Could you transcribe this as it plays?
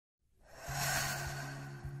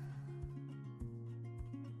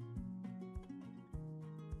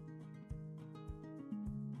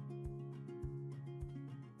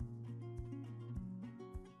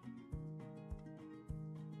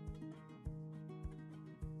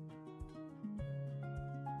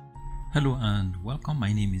Hello and welcome.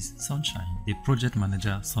 My name is Sunshine, the project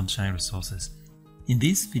manager Sunshine Resources. In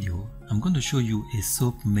this video, I'm going to show you a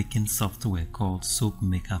soap making software called Soap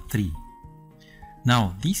Maker 3.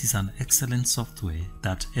 Now, this is an excellent software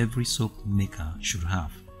that every soap maker should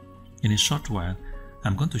have. In a short while,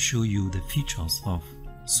 I'm going to show you the features of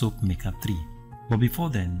Soap Maker 3. But before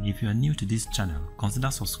then, if you are new to this channel,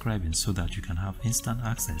 consider subscribing so that you can have instant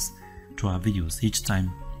access to our videos each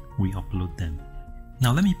time we upload them.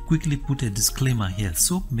 Now let me quickly put a disclaimer here.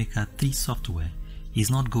 Soap Maker 3 software is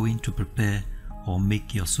not going to prepare or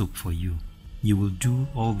make your soap for you. You will do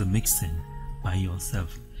all the mixing by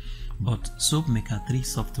yourself. But Soap Maker 3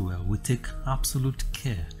 software will take absolute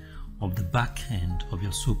care of the back end of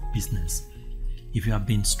your soap business. If you have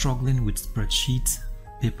been struggling with spreadsheets,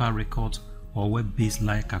 paper records, or web-based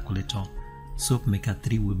live calculator, Soap Maker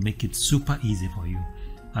 3 will make it super easy for you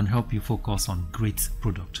and help you focus on great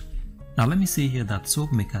product. Now let me say here that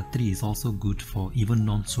Soap Maker 3 is also good for even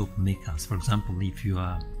non-soap makers. For example, if you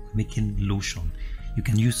are making lotion, you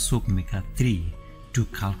can use Soap Maker 3 to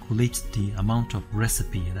calculate the amount of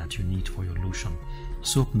recipe that you need for your lotion.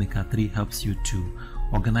 Soap Maker 3 helps you to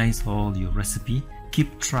organize all your recipe,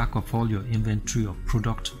 keep track of all your inventory of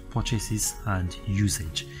product purchases and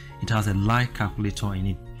usage. It has a live calculator in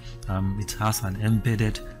it. It has an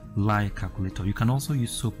embedded live calculator. You can also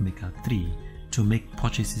use Soap Maker 3 to make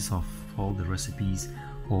purchases of all the recipes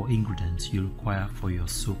or ingredients you require for your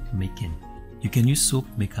soap making. You can use Soap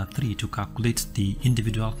Maker 3 to calculate the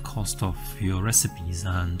individual cost of your recipes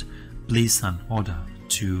and place an order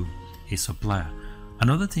to a supplier.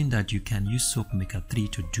 Another thing that you can use Soap Maker 3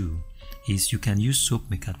 to do is you can use Soap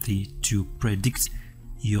Maker 3 to predict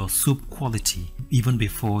your soap quality even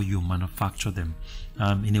before you manufacture them.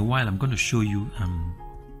 In a while I'm going to show you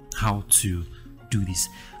how to do this.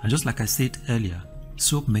 And just like I said earlier,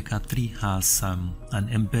 Soap Maker 3 has an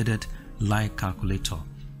embedded live calculator.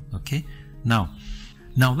 Okay, now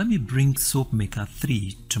let me bring Soap Maker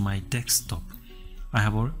 3 to my desktop. I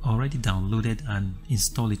have already downloaded and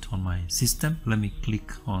installed it on my system. Let me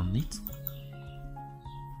click on it.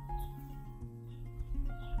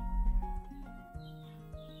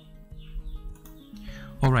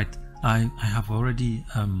 Alright, I have already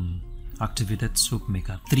activated Soap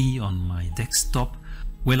Maker 3 on my desktop.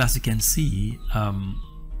 Well, as you can see,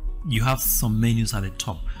 you have some menus at the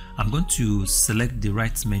top. I'm going to select the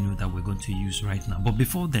right menu that we're going to use right now. But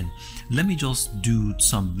before then, let me just do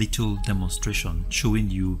some little demonstration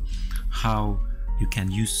showing you how you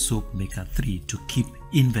can use Soap Maker 3 to keep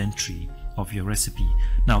inventory of your recipe.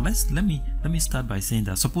 Now let me start by saying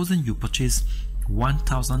that supposing you purchase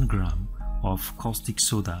 1000 grams of caustic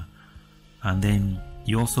soda, and then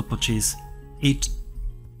you also purchase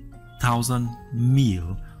 8,000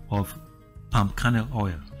 ml of palm kernel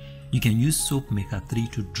oil. You can use Soap Maker 3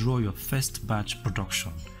 to draw your first batch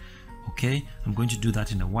production. Okay, I'm going to do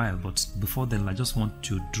that in a while, but before then I just want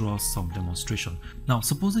to draw some demonstration. Now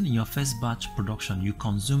supposing in your first batch production you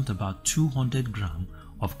consumed about 200 grams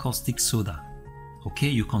of caustic soda. Okay,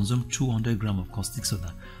 you consume 200 grams of caustic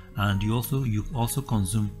soda, and you also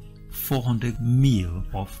consume 400 ml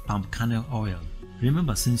of palm kernel oil.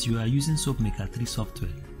 Remember, since you are using Soap Maker 3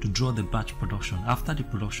 software to draw the batch production, after the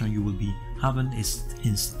production you will be having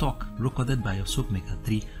in stock recorded by your Soap Maker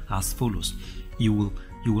 3 as follows. You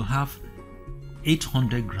will have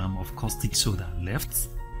 800 grams of caustic soda left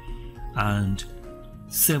and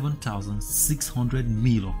 7,600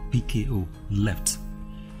 ml of PKO left.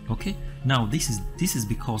 Okay, now this is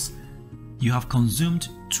because you have consumed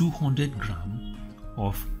 200 grams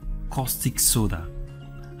of caustic soda,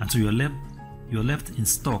 and so you're left in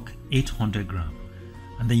stock 800 grams,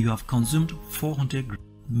 and then you have consumed 400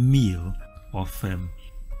 ml of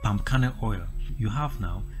palm kernel oil. You have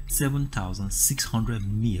now 7,600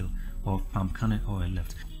 ml of palm kernel oil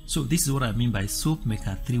left. So this is what I mean by Soap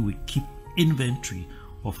Maker 3 will keep inventory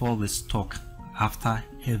of all the stock after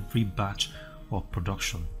every batch of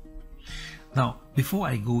production. Now before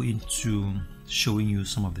I go into showing you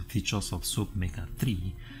some of the features of Soap Maker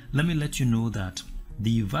 3, let me let you know that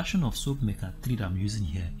the version of Soap Maker 3 that I'm using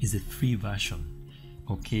here is a free version.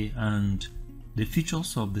 Okay, and the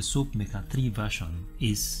features of the Soap Maker 3 version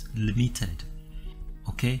is limited.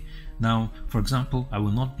 Okay, now for example, I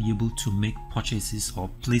will not be able to make purchases or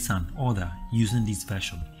place an order using this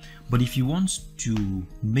version, but if you want to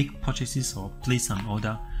make purchases or place an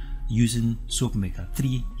order using Soap Maker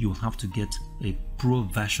 3, you will have to get a pro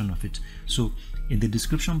version of it. So in the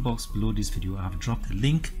description box below this video, I have dropped a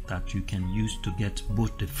link that you can use to get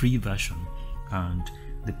both the free version and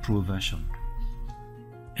the pro version.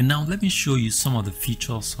 And now let me show you some of the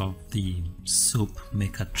features of the Soap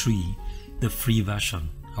Maker 3, the free version.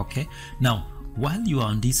 Okay, now while you are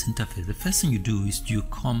on this interface, the first thing you do is you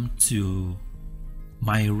come to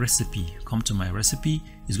my recipe. Come to my recipe.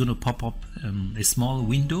 It's going to pop up a small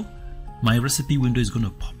window. My recipe window is going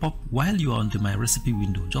to pop up. While you are on the my recipe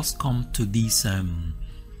window, just come to this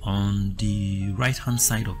on the right hand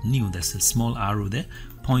side of new. There's a small arrow there.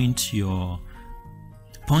 Point your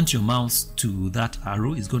mouse to that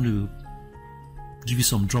arrow. It's going to give you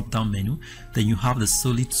some drop down menu. Then you have the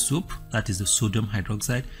solid soap, that is the sodium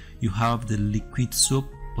hydroxide. You have the liquid soap,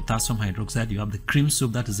 potassium hydroxide. You have the cream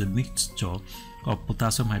soap, that is a mixture of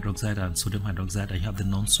potassium hydroxide and sodium hydroxide. And you have the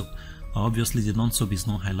non-soap. Obviously the non-soap is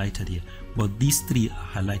not highlighted here, but these three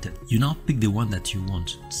are highlighted. You now pick the one that you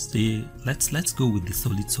want. Say let's go with the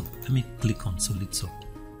solid soap. Let me click on solid soap.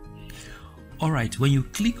 Alright, when you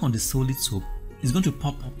click on the solid soap, it's going to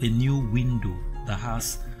pop up a new window that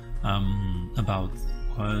has about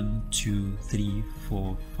 1, 2, 3,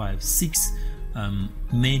 4, 5, 6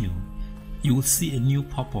 menu. You will see a new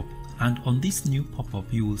pop-up, and on this new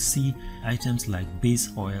pop-up you will see items like base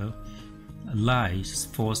oil, lye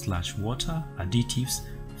 / water, additives,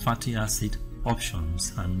 fatty acid,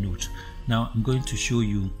 options, and note. Now I'm going to show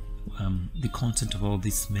you the content of all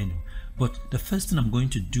this menu, but the first thing I'm going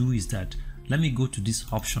to do is that let me go to this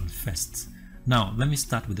option first. Now let me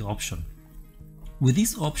start with the option. With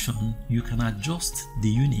this option, you can adjust the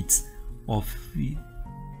units of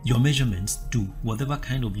your measurements to whatever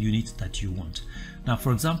kind of unit that you want. Now,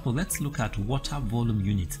 for example, let's look at water volume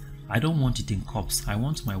unit. I don't want it in cups. I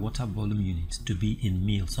want my water volume unit to be in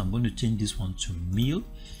mil. So I'm going to change this one to mil.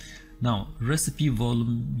 Now, recipe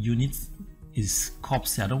volume unit is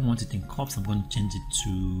cups. I don't want it in cups. I'm going to change it to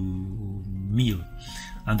mil.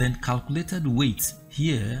 And then calculated weight,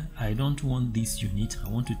 here I don't want this unit. I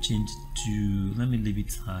want to change it to, let me leave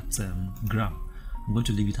it at gram. I'm going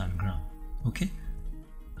to leave it at gram. Okay,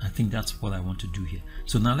 I think that's what I want to do here.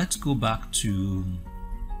 So now let's go back to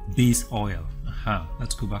base oil.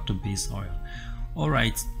 Let's go back to base oil. All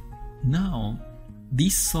right, now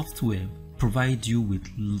this software provides you with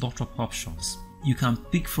a lot of options. You can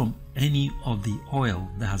pick from any of the oil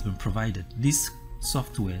that has been provided. This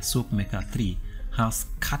software, SoapMaker 3, has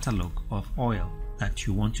catalog of oil that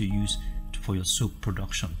you want to use for your soap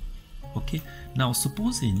production. Okay, now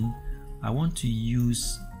supposing I want to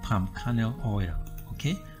use palm kernel oil.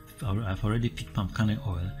 Okay, I've already picked palm kernel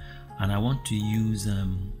oil, and I want to use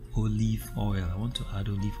olive oil. I want to add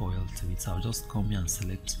olive oil to it, so I'll just come here and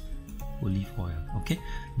select olive oil. Okay,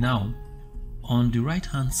 now on the right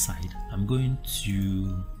hand side, I'm going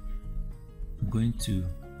to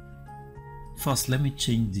first, let me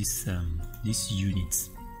change this this unit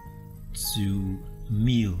to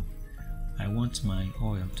mil. I want my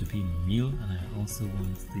oil to be in mil, and I also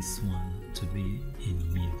want this one to be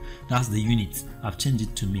in mil. That's the unit. I've changed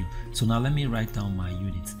it to mil. So now let me write down my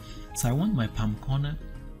unit. So I want my palm kernel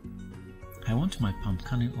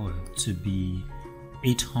oil to be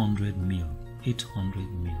 800 mil. 800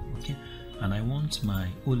 mil. Okay, and I want my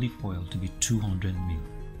olive oil to be 200 mil.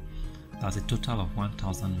 That's a total of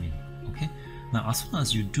 1000 mil. Okay, now as soon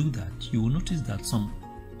as you do that, you will notice that some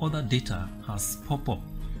other data has popped up.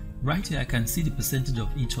 Right here I can see the percentage of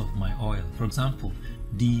each of my oil. For example,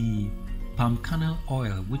 the palm kernel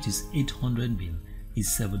oil, which is 800 mil, is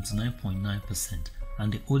 79.9%,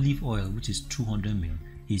 and the olive oil, which is 200 mil,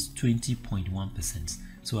 is 20.1%.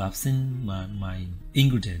 So I've seen my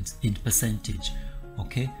ingredients in percentage.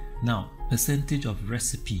 Okay, now percentage of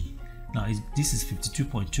recipe. Now this is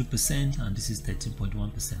 52.2% and this is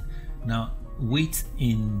 13.1%. Now weight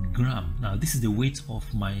in gram. Now this is the weight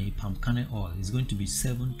of my palm kernel oil. It's going to be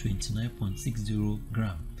 729.60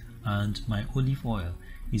 gram, and my olive oil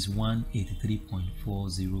is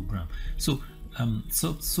 183.40 gram. So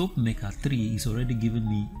SoapMaker 3 is already giving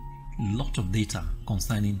me a lot of data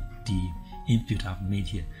concerning the input I've made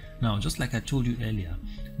here. Now, just like I told you earlier,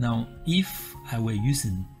 now if I were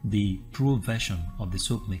using the pro version of the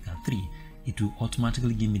SoapMaker 3, it will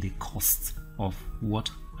automatically give me the cost of what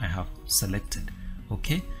I have selected.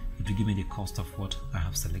 Okay, it will give me the cost of what I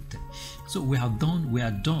have selected. So we are done with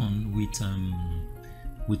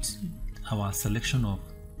our selection of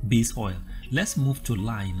base oil. Let's move to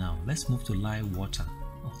lye now. Let's move to lye water.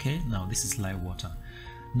 Okay, now this is lye water.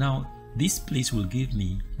 Now this place will give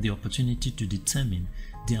me the opportunity to determine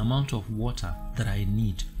the amount of water that I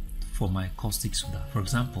need for my caustic soda. For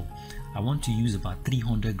example, I want to use about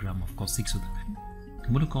 300 grams of caustic soda.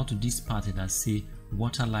 I'm going to go to this part that say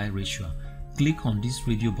water lye ratio. Click on this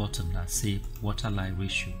radio button that say water lye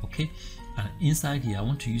ratio. Okay, and inside here I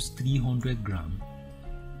want to use 300 grams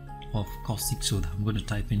of caustic soda. I'm going to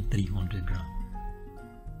type in 300 grams.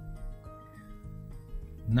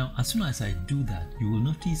 Now, as soon as I do that, you will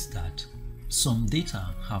notice that some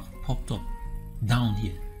data have popped up down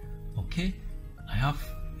here. Okay, I have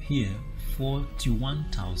here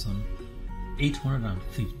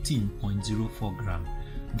 41,815.04 gram.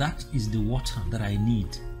 That is the water that I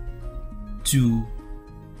need to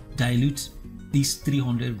dilute this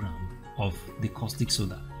 300 gram of the caustic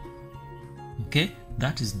soda. Okay,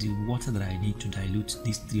 that is the water that I need to dilute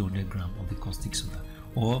this 300 gram of the caustic soda.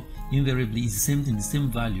 Or invariably, it's the same thing, the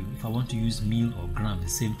same value. If I want to use mil or gram, the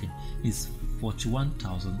same thing. It's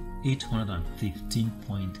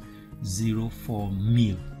 41,815.04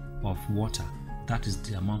 mil of water. That is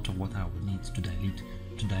the amount of water I will need to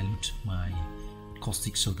dilute my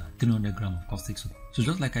caustic soda, 300 gram of caustic soda. So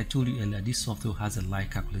just like I told you earlier, this software has a lie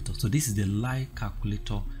calculator. So this is the lie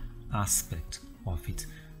calculator aspect of it.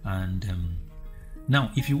 And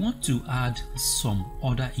now if you want to add some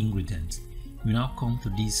other ingredients, you now come to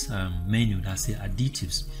this menu that says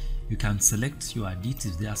additives. You can select your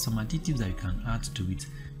additives. There are some additives that you can add to it.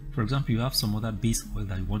 For example, you have some other base oil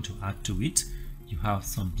that you want to add to it. You have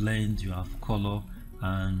some blend, you have color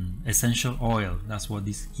and essential oil. That's what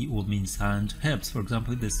this EO means. And herbs, for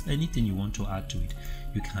example, if there's anything you want to add to it,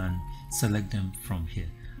 you can select them from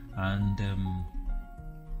here. And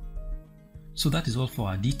so that is all for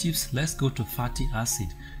additives. Let's go to fatty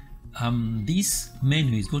acid. This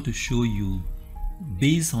menu is going to show you,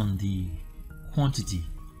 based on the quantity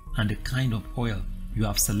and the kind of oil you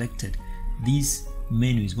have selected, this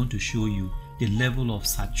menu is going to show you the level of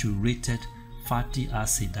saturated fatty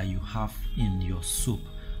acid that you have in your soup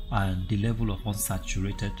and the level of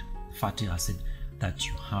unsaturated fatty acid that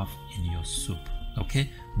you have in your soup.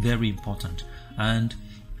 Okay, very important. And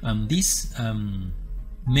this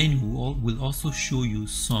menu will also show you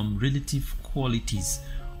some relative qualities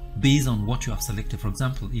based on what you have selected. For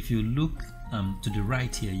example, if you look to the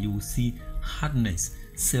right here, you will see hardness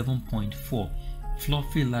 7.4,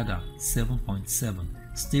 fluffy ladder 7.7,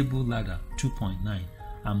 stable ladder 2.9,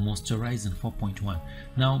 and moisturizing 4.1.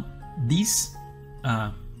 Now these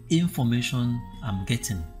are information I'm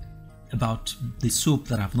getting about the soap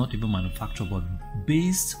that I've not even manufactured, but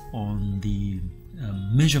based on the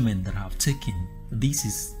measurement that I've taken, this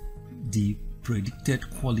is the predicted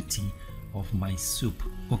quality of my soup.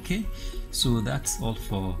 Okay, so that's all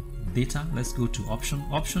for data. Let's go to option.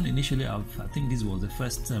 Initially I think this was the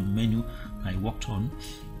first menu I worked on.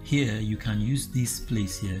 Here you can use this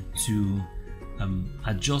place here to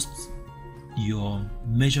adjust your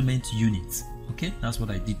measurement units. Okay, that's what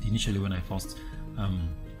I did initially when I first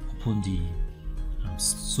opened the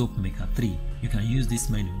Soap Maker 3. You can use this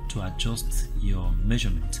menu to adjust your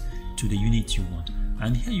measurement to the unit you want,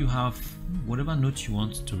 and here you have whatever note you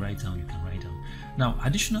want to write down, you can write down. Now,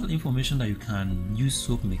 additional information that you can use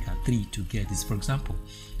Soap Maker 3 to get is, for example,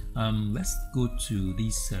 let's go to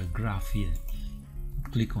this graph here.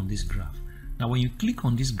 Click on this graph. Now when you click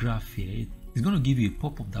on this graph here, it's going to give you a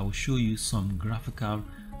pop-up that will show you some graphical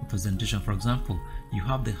representation. For example, you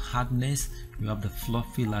have the hardness, you have the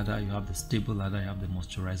fluffy ladder, you have the stable ladder, you have the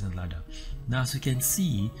moisturizing ladder. Now as you can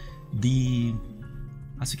see,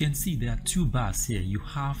 there are two bars here. You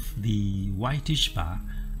have the whitish bar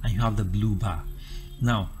and you have the blue bar.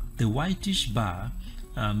 Now the whitish bar,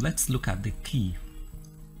 let's look at the key.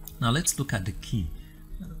 Now let's look at the key.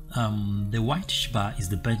 The whitish bar is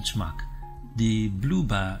the benchmark. The blue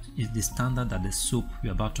bar is the standard that the soap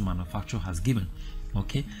you're about to manufacture has given.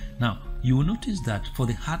 Okay, now you will notice that for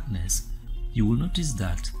the hardness, you will notice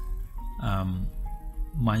that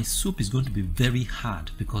my soap is going to be very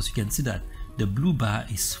hard, because you can see that the blue bar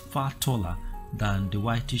is far taller than the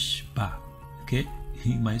whitish bar. Okay,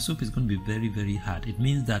 my soap is going to be very, very hard. It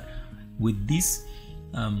means that with this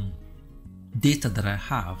data that I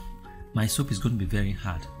have, my soap is going to be very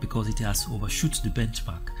hard because it has overshot the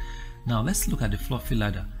benchmark. Now let's look at the fluffy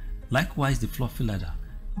ladder. Likewise, the fluffy ladder,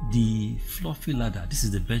 this is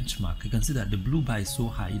the benchmark. You can see that the blue bar is so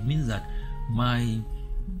high. It means that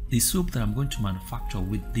the soap that I'm going to manufacture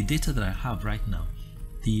with the data that I have right now,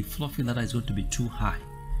 the fluffy ladder is going to be too high.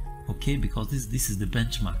 Okay, because this is the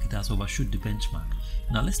benchmark. It has overshot the benchmark.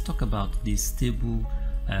 Now let's talk about the stable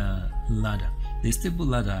ladder. The stable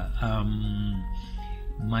ladder,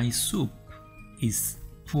 my soap is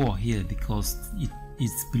poor here because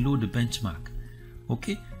it's below the benchmark.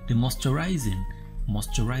 Okay, the moisturizing,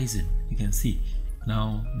 you can see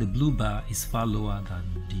now the blue bar is far lower than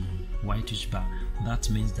the whitish bar. That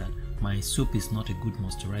means that my soap is not a good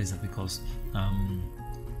moisturizer because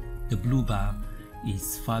the blue bar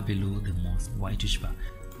is far below the whitish bar.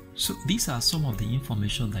 So these are some of the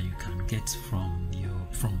information that you can get from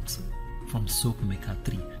Soap Maker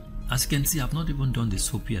 3. As you can see, I've not even done the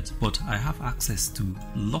soap yet, but I have access to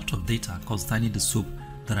a lot of data concerning the soap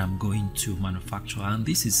that I'm going to manufacture, and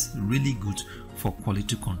this is really good for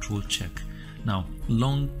quality control check. Now,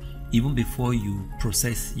 even before you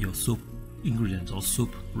process your soap ingredients or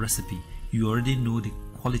soap recipe, you already know the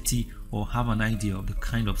quality or have an idea of the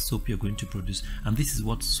kind of soap you're going to produce, and this is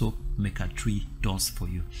what Soap Maker 3 does for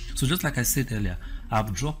you. So just like I said earlier,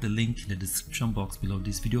 I've dropped the link in the description box below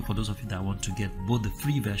this video for those of you that want to get both the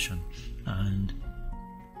free version and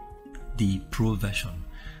the pro version.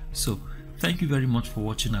 So thank you very much for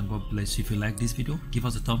watching, and God bless you. If you like this video, give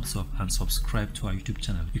us a thumbs up and subscribe to our YouTube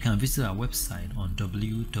channel. You can visit our website on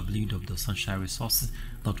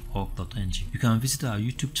www.sunshineresources.org.ng. You can visit our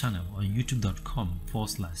YouTube channel on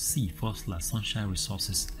youtube.com/c/Sunshine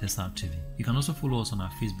Resources SRTV. You can also follow us on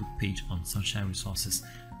our Facebook page on Sunshine Resources.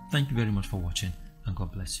 Thank you very much for watching, and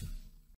God bless you.